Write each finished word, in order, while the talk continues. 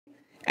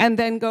and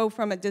then go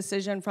from a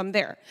decision from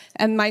there.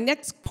 And my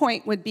next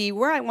point would be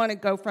where I want to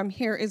go from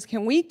here is,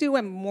 can we do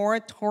a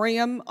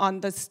moratorium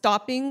on the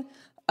stopping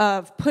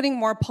of putting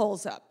more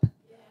poles up?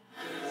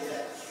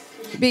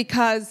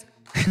 Because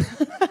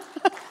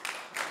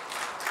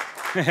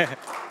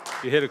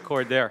you hit a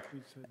chord there.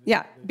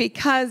 yeah,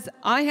 because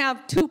I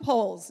have 2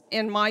 poles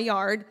in my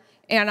yard,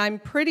 and I'm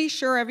pretty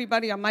sure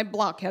everybody on my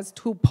block has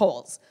 2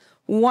 poles.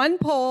 One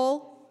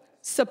pole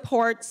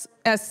supports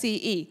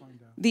SCE.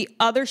 The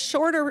other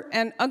shorter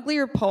and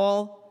uglier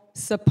pole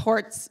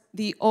supports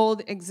the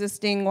old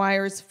existing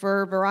wires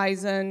for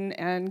Verizon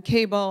and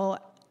cable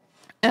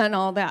and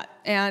all that.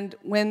 And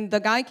when the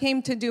guy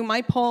came to do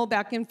my pole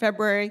back in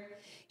February,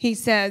 he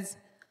says,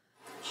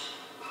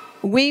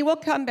 we will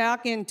come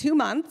back in 2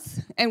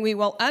 months and we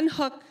will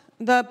unhook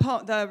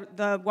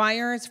the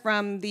wires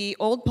from the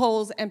old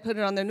poles and put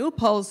it on the new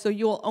poles, so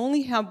you will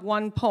only have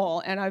 1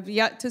 pole, and I've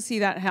yet to see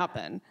that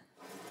happen.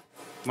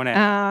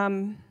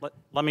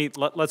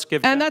 Let's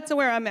give. And that's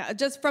where I'm at.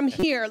 Just from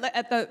here,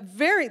 at the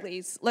very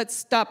least, let's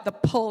stop the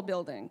pole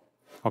building.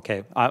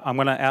 Okay, I'm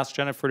going to ask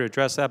Jennifer to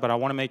address that, but I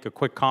want to make a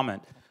quick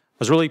comment. I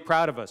was really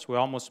proud of us. We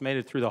almost made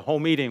it through the whole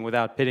meeting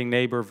without pitting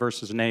neighbor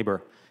versus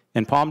neighbor.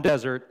 In Palm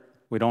Desert,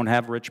 we don't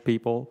have rich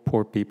people,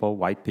 poor people,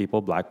 white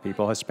people, black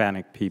people,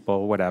 Hispanic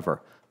people,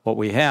 whatever. What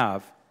we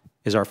have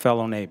is our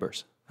fellow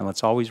neighbors, and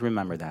let's always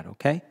remember that,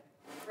 okay?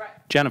 Right.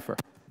 Jennifer.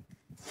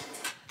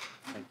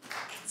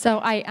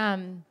 So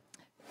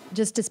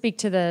just to speak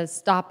to the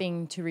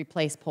stopping to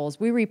replace poles,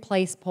 we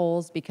replace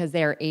poles because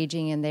they are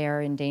aging and they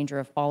are in danger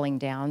of falling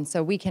down.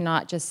 So we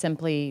cannot just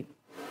simply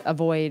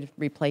avoid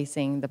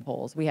replacing the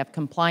poles. We have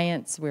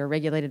compliance. We're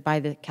regulated by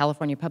the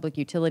California Public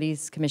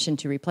Utilities Commission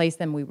to replace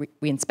them.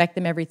 We inspect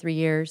them every 3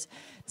 years.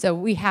 So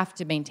we have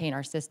to maintain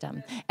our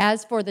system.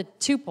 As for the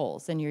 2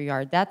 poles in your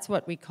yard, that's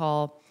what we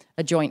call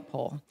a joint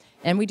pole.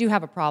 And we do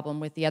have a problem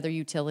with the other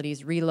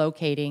utilities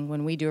relocating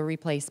when we do a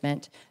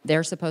replacement.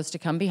 They're supposed to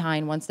come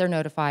behind once they're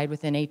notified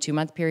within a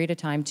 2-month period of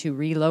time to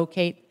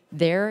relocate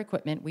their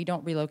equipment. We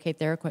don't relocate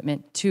their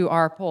equipment to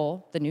our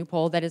pole, the new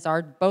pole that is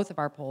both of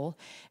our pole.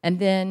 And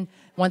then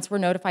once we're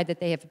notified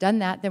that they have done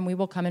that, then we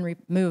will come and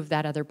remove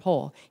that other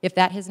pole. If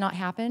that has not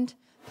happened,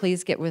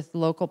 please get with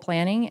local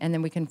planning, and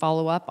then we can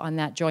follow up on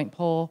that joint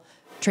pole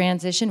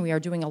transition. We are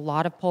doing a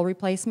lot of pole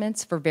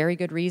replacements for very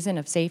good reason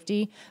of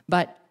safety,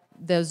 but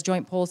those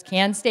joint poles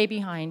can stay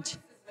behind.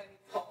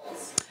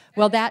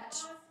 Well,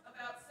 that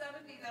about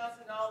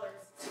 $70,000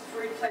 to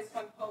replace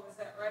 1 pole. Is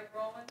that right,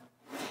 Roland?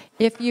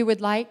 if you would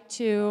like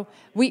to,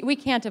 we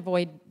can't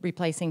avoid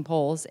replacing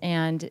poles,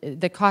 and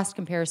the cost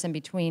comparison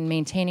between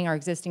maintaining our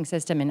existing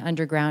system and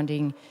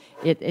undergrounding,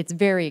 it's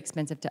very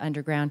expensive to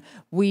underground.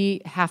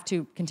 We have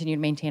to continue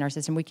to maintain our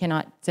system. We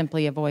cannot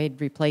simply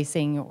avoid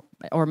replacing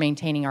or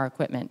maintaining our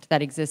equipment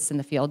that exists in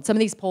the field. Some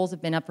of these poles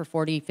have been up for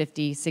 40,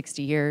 50,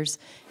 60 years,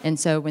 and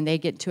so when they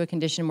get to a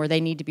condition where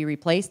they need to be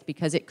replaced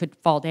because it could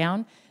fall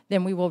down,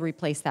 then we will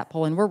replace that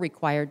pole, and we're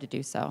required to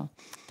do so.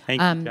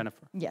 Thank you,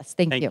 Jennifer. Yes,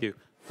 thank you. Thank you.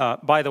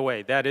 By the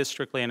way, that is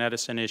strictly an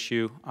Edison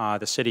issue.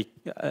 The city,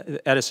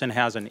 Edison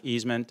has an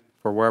easement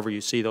for wherever you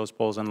see those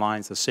poles and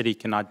lines. The city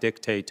cannot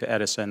dictate to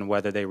Edison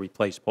whether they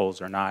replace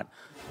poles or not.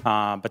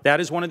 But that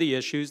is one of the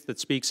issues that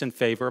speaks in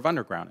favor of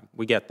undergrounding.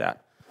 We get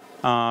that.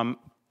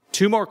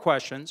 2 more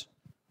questions.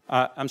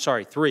 I'm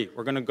sorry, 3.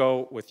 We're going to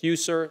go with you,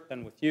 sir,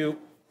 then with you,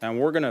 and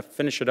we're going to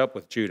finish it up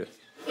with Judith.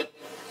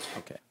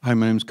 Okay. Hi,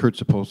 my name is Kurt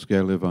Sapolsky.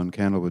 I live on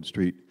Candlewood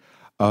Street.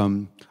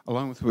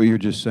 Along with what you were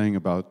just saying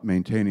about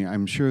maintaining,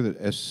 I'm sure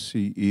that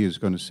SCE is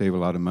going to save a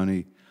lot of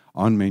money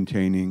on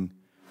maintaining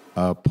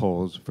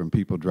poles from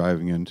people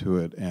driving into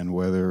it, and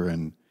weather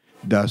and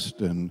dust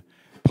and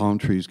palm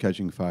trees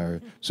catching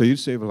fire. So you'd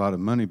save a lot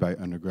of money by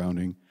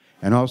undergrounding.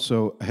 And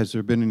also, has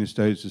there been any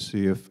studies to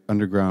see if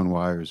underground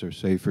wires are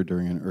safer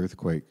during an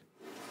earthquake?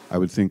 I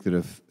would think that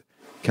if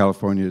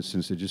California,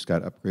 since they just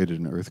got upgraded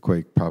in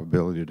earthquake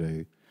probability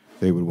today,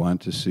 they would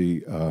want to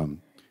see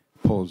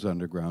poles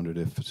undergrounded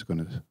if it's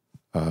going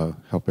to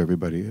help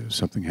everybody if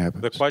something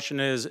happens. The question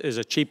is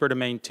it cheaper to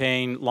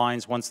maintain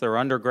lines once they're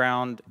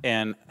underground,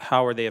 and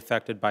how are they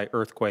affected by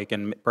earthquake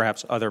and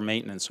perhaps other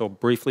maintenance? So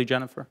briefly,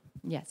 Jennifer?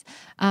 Yes.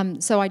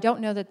 So I don't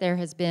know that there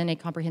has been a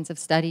comprehensive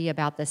study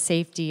about the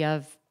safety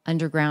of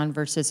underground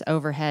versus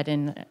overhead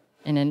in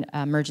an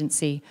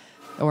emergency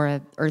or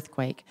an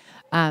earthquake.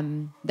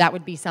 That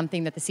would be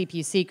something that the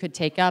CPUC could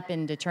take up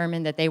and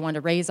determine that they want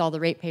to raise all the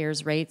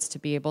ratepayers' rates to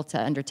be able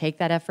to undertake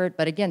that effort.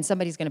 But again,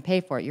 somebody's going to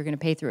pay for it. You're going to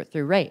pay through it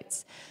through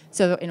rates.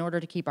 So in order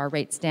to keep our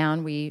rates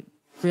down, we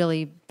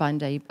really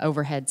fund a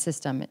overhead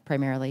system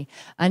primarily.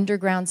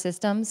 Underground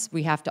systems,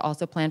 we have to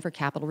also plan for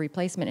capital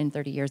replacement in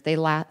 30 years. They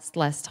last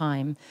less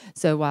time.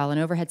 So while an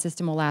overhead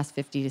system will last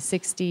 50 to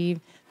 60,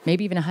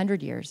 maybe even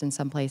 100 years in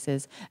some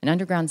places, an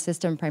underground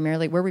system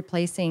primarily, we're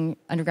replacing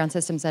underground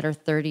systems that are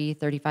 30,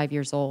 35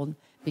 years old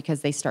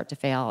because they start to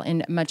fail.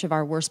 And much of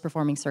our worst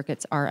performing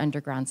circuits are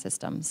underground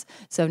systems.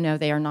 So no,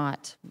 they are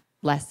not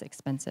less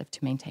expensive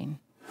to maintain.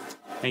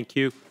 Thank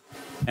you.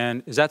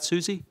 And is that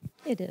Susie?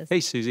 It is. Hey,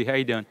 Susie, how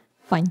you doing?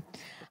 Fine.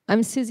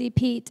 I'm Susie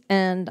Pete,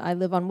 and I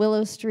live on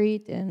Willow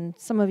Street, and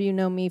some of you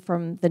know me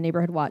from the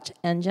Neighborhood Watch.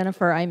 And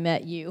Jennifer, I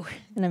met you,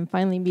 and I'm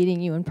finally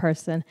meeting you in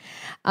person.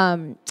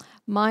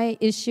 My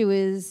issue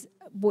is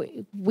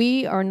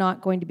we are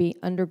not going to be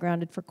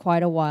undergrounded for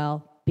quite a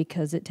while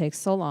because it takes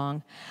so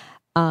long.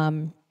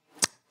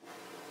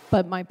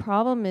 But my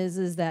problem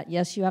is that,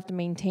 yes, you have to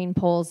maintain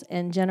poles.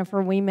 And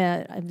Jennifer, we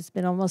met, it's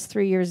been almost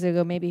 3 years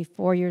ago, maybe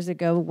 4 years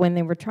ago, when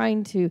they were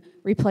trying to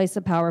replace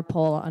a power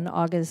pole on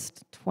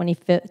August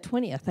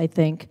 20th, I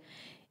think,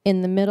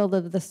 in the middle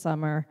of the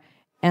summer.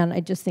 And I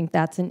just think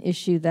that's an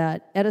issue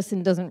that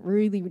Edison doesn't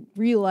really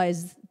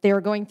realize. They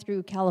were going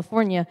through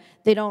California.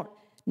 They don't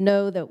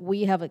know that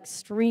we have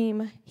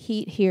extreme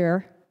heat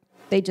here.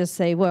 They just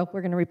say, well,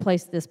 we're going to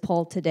replace this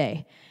pole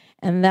today.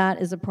 And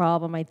that is a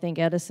problem I think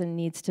Edison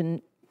needs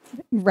to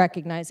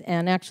recognize.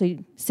 And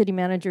actually, City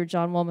Manager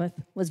John Wilmoth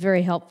was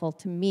very helpful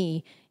to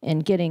me in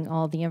getting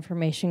all the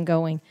information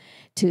going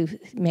to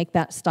make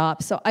that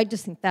stop. So I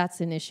just think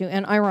that's an issue.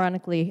 And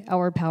ironically,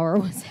 our power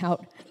was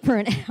out for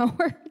an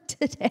hour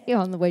today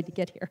on the way to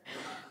get here.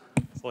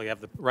 So you have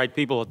the right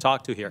people to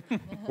talk to here.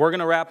 We're going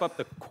to wrap up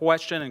the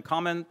question and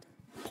comment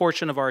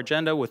portion of our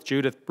agenda with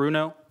Judith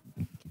Bruno.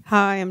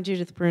 Hi, I'm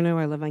Judith Bruno.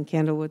 I live on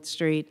Candlewood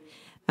Street.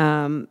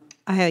 I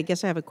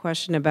guess I have a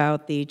question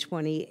about the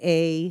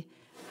 20A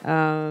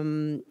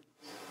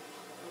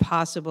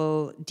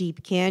possible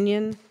Deep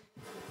Canyon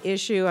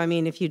issue. I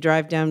mean, if you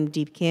drive down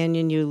Deep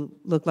Canyon, you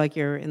look like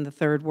you're in the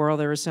third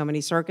world. There are so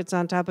many circuits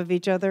on top of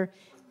each other,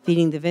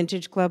 feeding the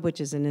Vintage Club, which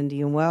is in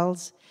Indian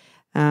Wells.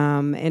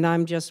 And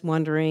I'm just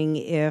wondering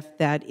if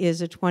that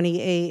is a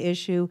 20A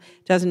issue.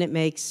 Doesn't it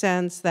make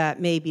sense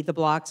that maybe the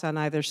blocks on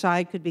either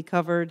side could be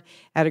covered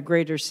at a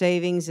greater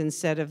savings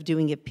instead of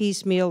doing it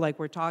piecemeal like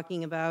we're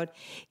talking about,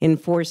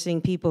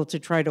 enforcing people to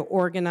try to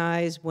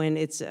organize when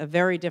it's a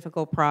very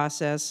difficult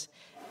process?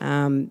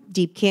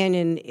 Deep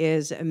Canyon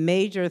is a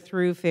major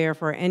thoroughfare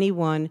for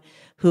anyone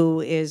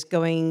who is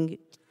going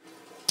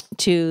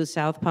to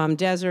South Palm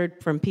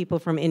Desert, from people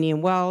from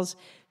Indian Wells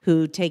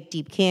who take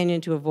Deep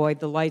Canyon to avoid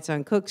the lights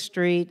on Cook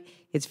Street.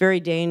 It's very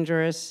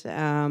dangerous.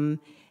 And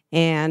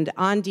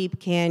on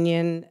Deep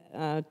Canyon,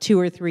 2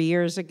 or 3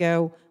 years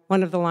ago,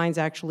 one of the lines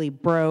actually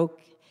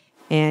broke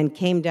and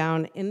came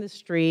down in the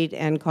street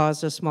and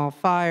caused a small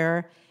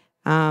fire,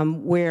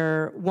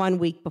 where 1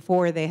 week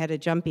before they had a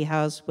jumpy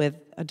house with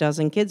a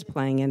dozen kids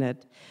playing in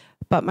it.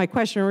 But my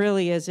question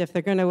really is, if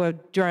they're going to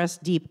address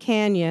Deep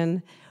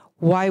Canyon,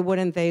 why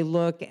wouldn't they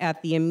look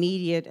at the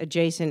immediate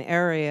adjacent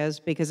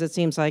areas? Because it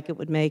seems like it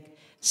would make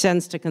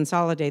sense to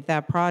consolidate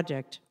that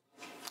project.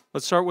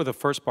 Let's start with the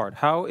first part.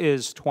 How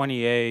is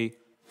 20A,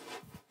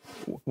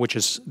 which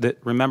is,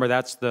 remember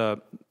that's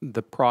the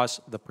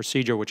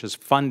procedure which is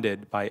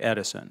funded by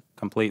Edison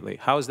completely.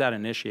 How is that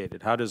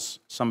initiated? How does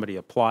somebody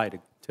apply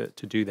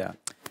to do that?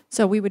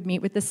 So we would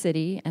meet with the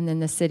city, and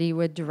then the city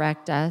would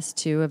direct us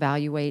to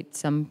evaluate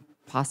some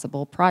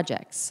possible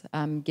projects.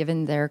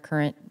 Given their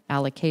current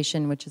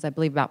allocation, which is I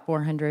believe about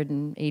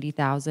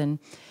 $480,000,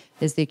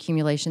 is the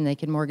accumulation they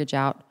can mortgage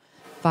out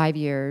 5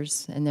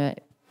 years, and the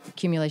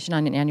accumulation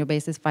on an annual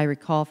basis, if I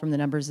recall from the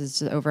numbers,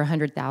 is over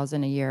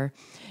 $100,000 a year.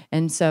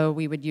 And so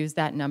we would use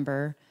that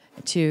number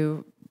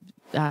to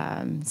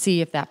see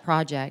if that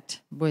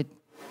project would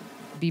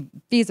be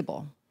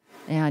feasible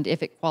and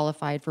if it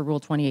qualified for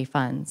Rule 20A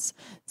funds.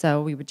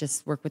 So we would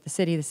just work with the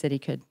city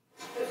could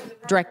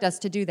direct us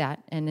to do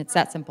that, and it's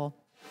that simple.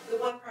 The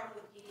one problem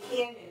with Deep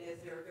Canyon is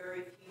there are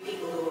very few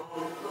people who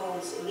own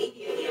homes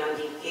immediately on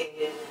Deep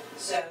Canyon,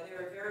 so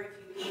there are very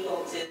few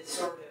people to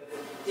sort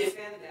of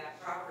defend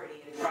that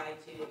property and try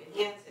to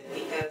enhance it,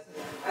 because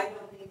I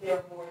don't think there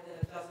are more than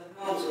a dozen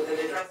homes with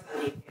an address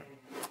on Deep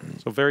Canyon.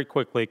 So very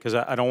quickly, because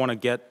I don't want to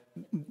get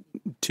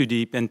too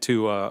deep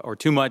into, or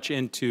too much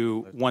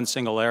into one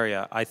single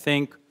area, I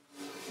think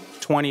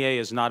 20A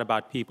is not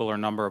about people or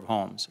number of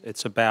homes.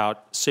 It's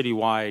about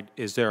citywide,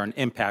 is there an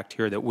impact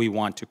here that we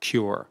want to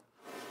cure?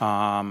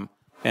 And,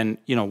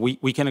 you know,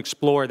 we can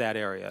explore that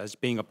area as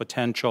being a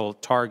potential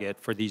target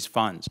for these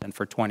funds and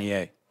for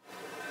 20A.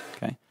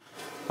 Okay?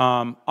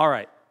 All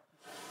right.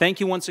 Thank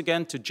you once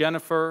again to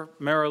Jennifer,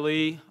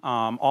 Marilee,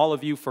 all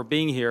of you for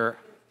being here.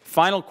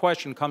 Final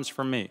question comes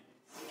from me.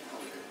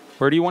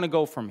 Where do you want to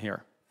go from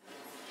here?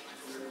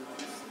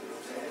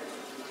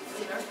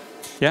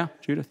 Yeah,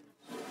 Judith?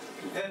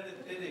 If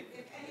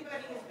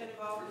anybody has been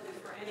involved with this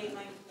for any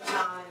length of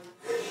time,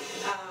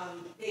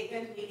 they've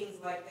been to meetings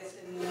like this,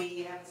 and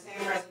we have the same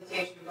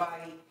presentation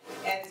by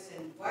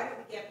Edison. Why don't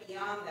we get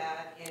beyond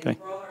that and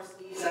roll our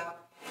sleeves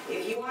up?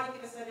 If you want to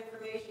give us that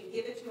information,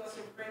 give it to us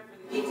in print for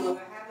the people who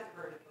haven't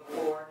heard it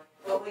before.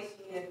 But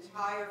wasting an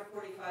entire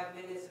 45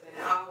 minutes of an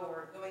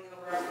hour going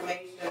over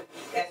information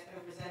that's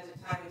been presented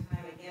time and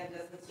time again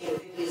doesn't seem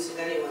good use of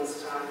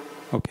anyone's time.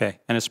 Okay,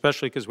 and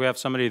especially because we have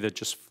somebody that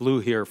just flew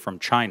here from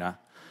China,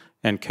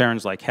 and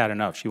Karen's like, had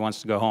enough. She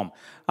wants to go home.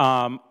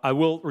 I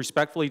will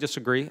respectfully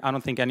disagree. I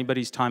don't think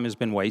anybody's time has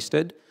been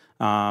wasted.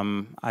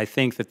 I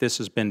think that this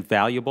has been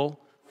valuable.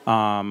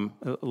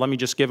 Let me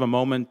just give a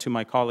moment to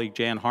my colleague,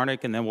 Jan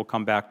Harnick, and then we'll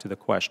come back to the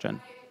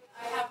question.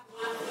 I have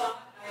one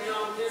thought. I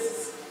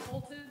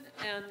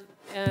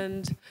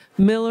and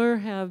Miller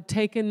have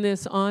taken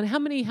this on. How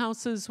many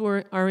houses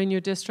are in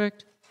your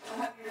district?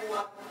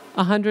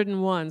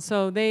 101.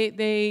 So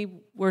they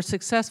were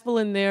successful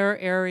in their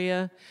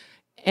area.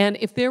 And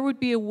if there would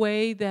be a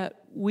way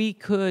that we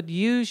could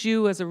use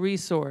you as a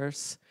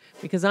resource,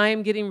 because I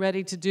am getting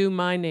ready to do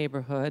my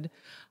neighborhood,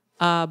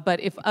 but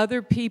if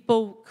other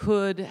people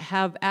could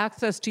have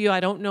access to you, I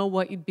don't know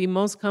what you'd be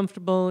most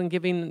comfortable in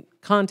giving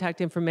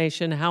contact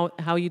information,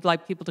 how you'd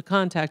like people to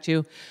contact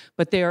you,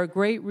 but they are a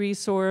great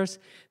resource.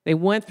 They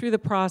went through the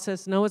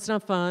process. No, it's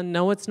not fun.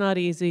 No, it's not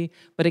easy,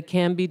 but it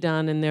can be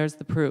done, and there's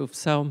the proof.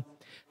 So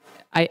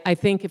I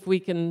think if we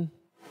can,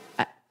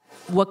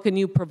 what can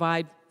you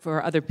provide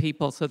for other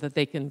people so that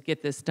they can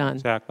get this done?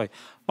 Exactly.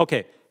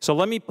 Okay, so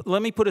let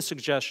me put a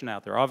suggestion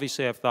out there.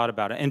 Obviously, I've thought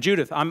about it. And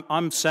Judith,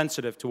 I'm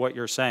sensitive to what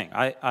you're saying.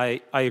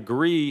 I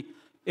agree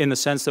in the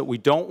sense that we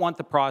don't want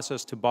the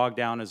process to bog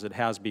down as it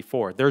has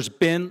before. There's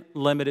been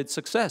limited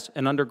success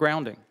in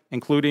undergrounding,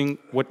 including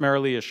what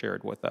Marilia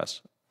shared with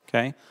us,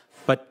 okay?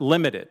 But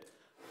limited.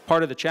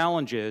 Part of the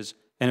challenge is,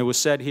 and it was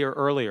said here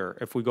earlier,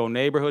 if we go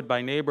neighborhood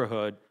by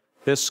neighborhood,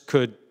 this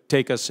could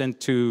take us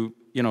into,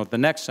 the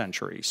next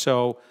century.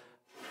 So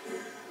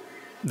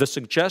the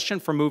suggestion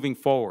for moving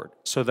forward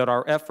so that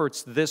our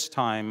efforts this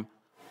time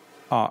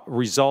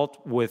result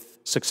with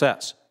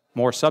success,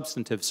 more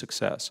substantive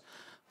success,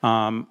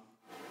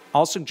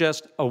 I'll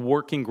suggest a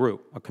working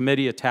group, a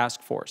committee, a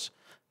task force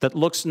that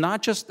looks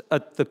not just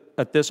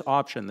at this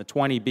option, the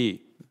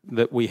 20B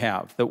that we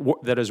have,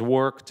 that has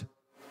worked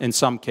in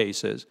some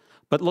cases,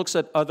 but looks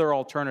at other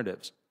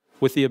alternatives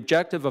with the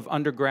objective of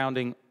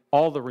undergrounding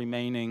all the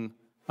remaining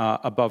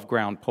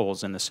above-ground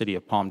poles in the city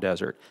of Palm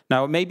Desert.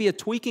 Now, it may be a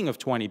tweaking of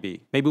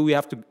 20B. Maybe we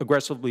have to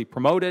aggressively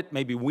promote it.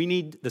 Maybe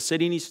the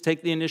city needs to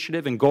take the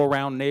initiative and go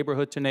around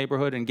neighborhood to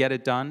neighborhood and get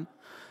it done.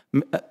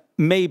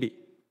 Maybe.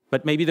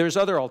 But maybe there's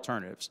other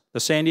alternatives. The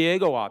San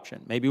Diego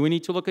option. Maybe we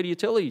need to look at a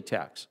utility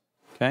tax,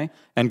 okay,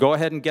 and go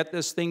ahead and get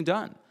this thing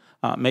done.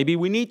 Maybe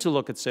we need to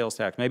look at sales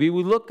tax. Maybe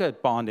we look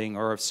at bonding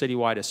or a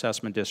citywide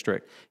assessment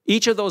district.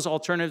 Each of those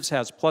alternatives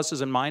has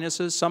pluses and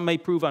minuses. Some may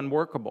prove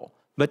unworkable.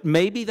 But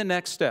maybe the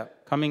next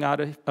step coming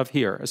out of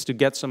here is to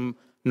get some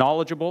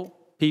knowledgeable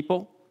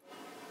people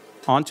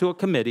onto a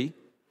committee,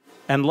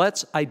 and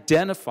let's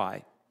identify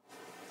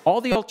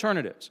all the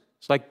alternatives.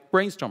 It's like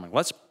brainstorming.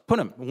 Let's put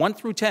them 1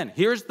 through 10.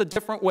 Here's the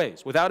different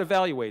ways without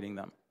evaluating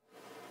them.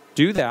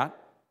 Do that,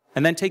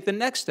 and then take the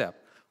next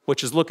step,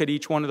 which is look at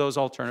each one of those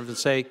alternatives and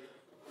say,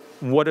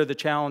 what are the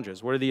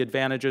challenges? What are the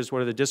advantages?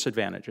 What are the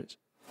disadvantages?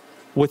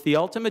 With the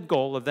ultimate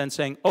goal of then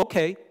saying,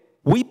 okay,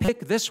 we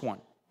pick this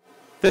one.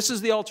 This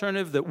is the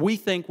alternative that we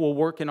think will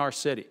work in our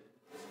city.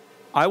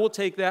 I will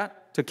take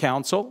that to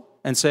council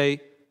and say,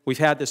 we've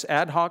had this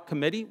ad hoc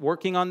committee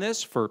working on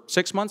this for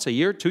 6 months, a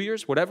year, 2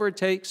 years, whatever it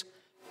takes,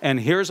 and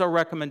here's our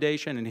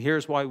recommendation, and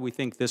here's why we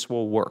think this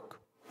will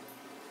work.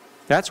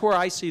 That's where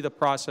I see the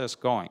process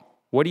going.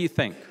 What do you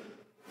think?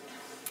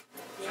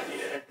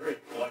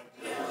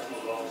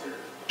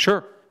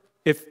 Sure.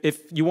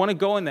 If you want to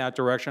go in that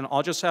direction,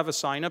 I'll just have a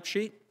sign-up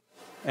sheet,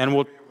 and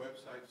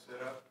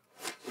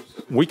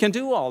we can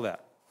do all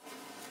that.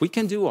 We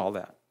can do all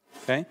that,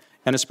 okay?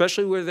 And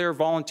especially where there are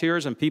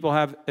volunteers and people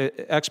have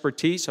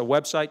expertise, a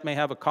website may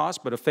have a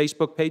cost, but a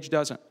Facebook page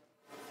doesn't,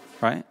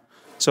 right?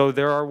 So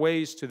there are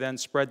ways to then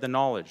spread the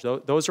knowledge.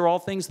 Those are all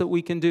things that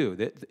we can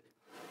do.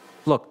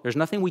 Look, there's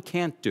nothing we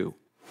can't do,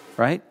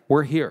 right?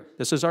 We're here.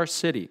 This is our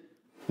city.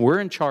 We're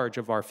in charge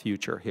of our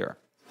future here.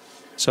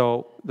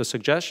 So the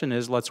suggestion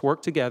is let's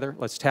work together.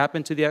 Let's tap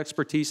into the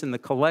expertise and the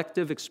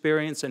collective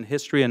experience and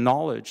history and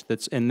knowledge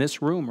that's in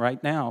this room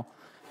right now,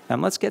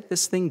 and let's get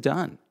this thing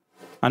done.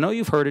 I know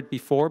you've heard it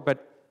before,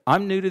 but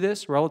I'm new to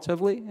this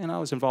relatively, and I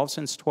was involved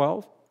since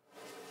 12,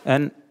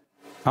 and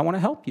I want to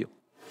help you.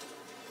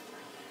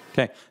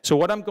 Okay, so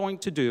what I'm going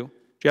to do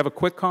you have a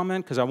quick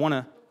comment? Because I want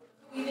to...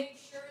 We make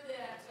sure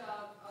that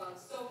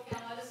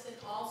SoCal Edison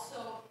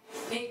also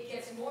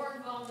gets more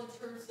involved in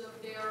terms of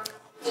their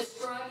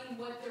describing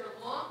what their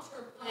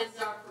long-term plans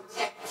are for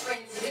tech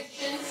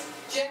transmissions,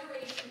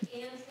 generation,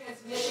 and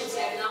transmission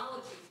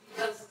technologies.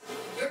 Because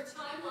your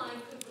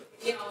timeline could,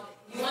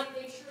 you want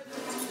to make sure that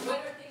when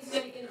are things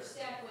going to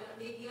intersect when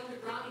maybe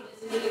undergrounding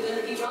isn't even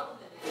going to be relevant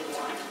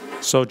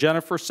anymore. So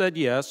Jennifer said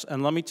yes,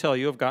 and let me tell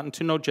you, I've gotten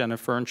to know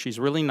Jennifer, and she's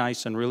really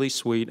nice and really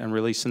sweet and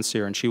really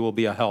sincere, and she will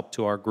be a help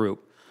to our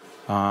group.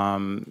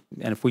 And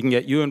if we can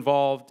get you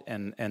involved,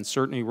 and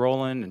certainly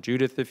Roland and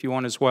Judith if you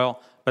want as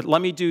well. But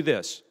let me do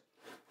this.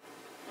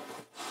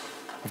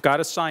 I've got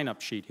a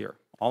sign-up sheet here.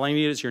 All I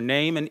need is your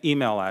name and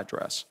email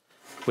address.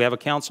 We have a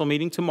council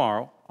meeting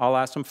tomorrow. I'll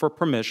ask them for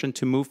permission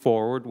to move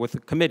forward with a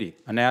committee,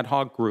 an ad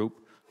hoc group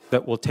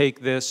that will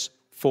take this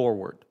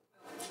forward,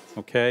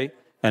 okay?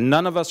 And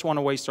none of us want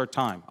to waste our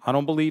time. I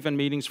don't believe in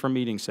meetings for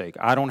meeting's sake.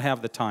 I don't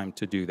have the time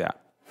to do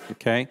that,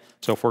 okay?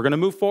 So if we're going to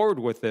move forward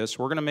with this,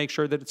 we're going to make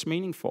sure that it's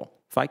meaningful,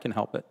 if I can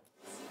help it.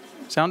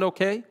 Sound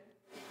okay?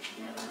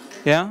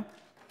 Yeah?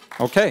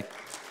 Okay.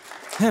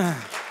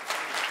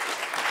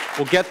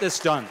 We'll get this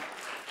done.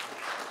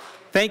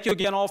 Thank you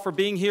again all for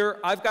being here.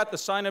 I've got the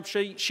sign-up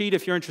sheet.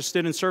 If you're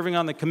interested in serving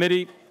on the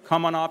committee,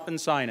 come on up and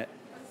sign it.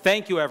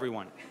 Thank you,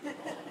 everyone.